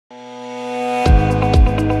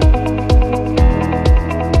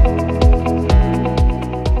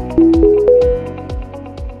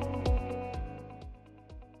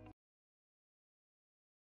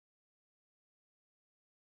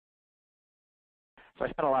So I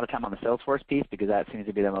spent a lot of time on the Salesforce piece because that seems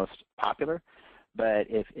to be the most popular. But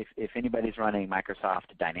if anybody's running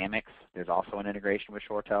Microsoft Dynamics, there's also an integration with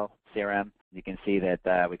ShoreTel CRM. You can see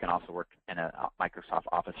that we can also work in a Microsoft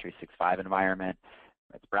Office 365 environment.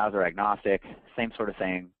 It's browser agnostic, same sort of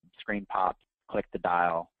thing, screen pop, click the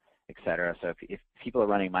dial, etc. So if people are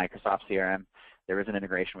running Microsoft CRM, there is an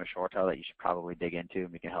integration with ShoreTel that you should probably dig into,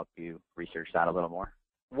 and we can help you research that a little more.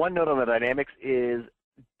 One note on the Dynamics is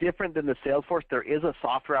different than the Salesforce. There is a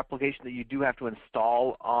software application that you do have to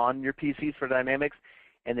install on your PCs for Dynamics,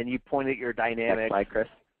 and then you point at your Dynamics, like Chris,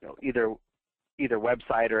 either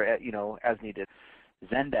website or as needed.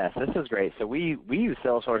 Zendesk, this is great. So we use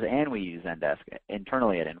Salesforce and we use Zendesk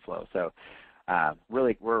internally at Inflow. So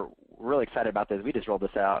we're really excited about this. We just rolled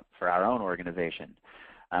this out for our own organization.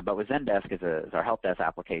 But with Zendesk is our help desk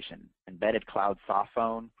application, embedded cloud soft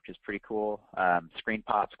phone, which is pretty cool. Screen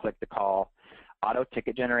pops, click the call, auto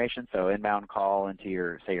ticket generation, so inbound call into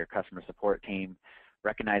your customer support team,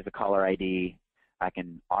 recognize the caller ID. I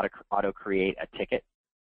can auto create a ticket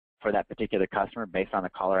for that particular customer based on the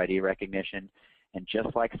caller ID recognition. And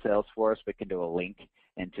just like Salesforce, we can do a link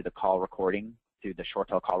into the call recording through the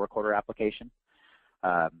ShoreTel call recorder application.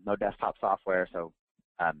 No desktop software, so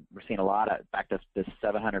we're seeing a lot of, in fact, this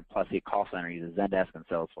 700+ seat call center uses Zendesk and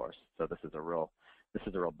Salesforce, so this is a real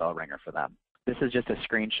bell ringer for them. This is just a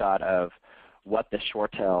screenshot of what the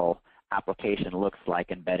ShoreTel application looks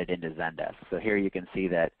like embedded into Zendesk. So here you can see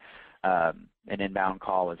that an inbound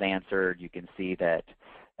call was answered. You can see that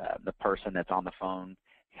the person that's on the phone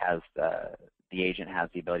has the agent has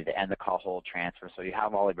the ability to end the call, hold, transfer. So you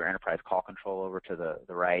have all of your enterprise call control over to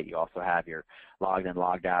the right. You also have your logged in,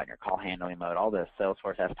 logged out, and your call handling mode, all the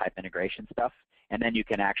Salesforce S-type integration stuff. And then you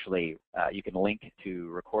can actually you can link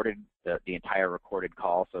to the entire recorded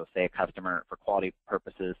call. So say a customer, for quality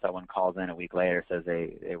purposes, someone calls in a week later, says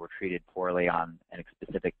they were treated poorly on a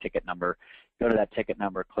specific ticket number. Go to that ticket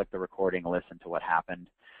number, click the recording, listen to what happened.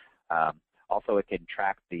 Also, it can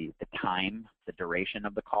track the time, the duration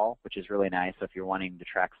of the call, which is really nice. So if you're wanting to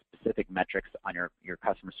track specific metrics on your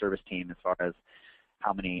customer service team as far as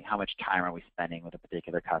how much time are we spending with a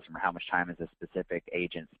particular customer, how much time is a specific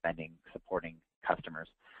agent spending supporting customers.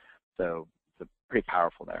 So it's pretty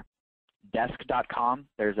powerful there. Desk.com,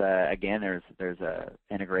 there's a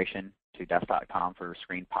integration to Desk.com for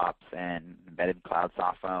screen pops and embedded cloud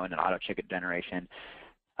soft phone and auto ticket generation.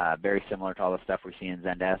 Very similar to all the stuff we see in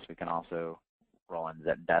Zendesk. We can also roll in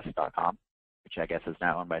Zendesk.com, which I guess is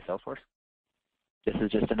now owned by Salesforce. This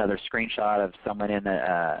is just another screenshot of someone in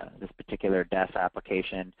this particular Desk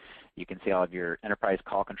application. You can see all of your enterprise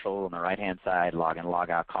call control on the right-hand side, log in,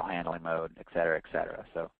 log out, call handling mode, et cetera, et cetera.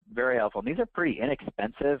 So very helpful. And these are pretty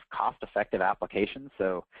inexpensive, cost-effective applications.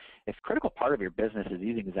 So if a critical part of your business is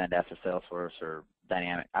using Zendesk or Salesforce or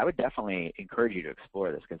Dynamic, I would definitely encourage you to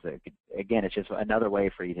explore this because, again, it's just another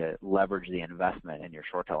way for you to leverage the investment in your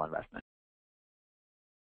ShoreTel investment.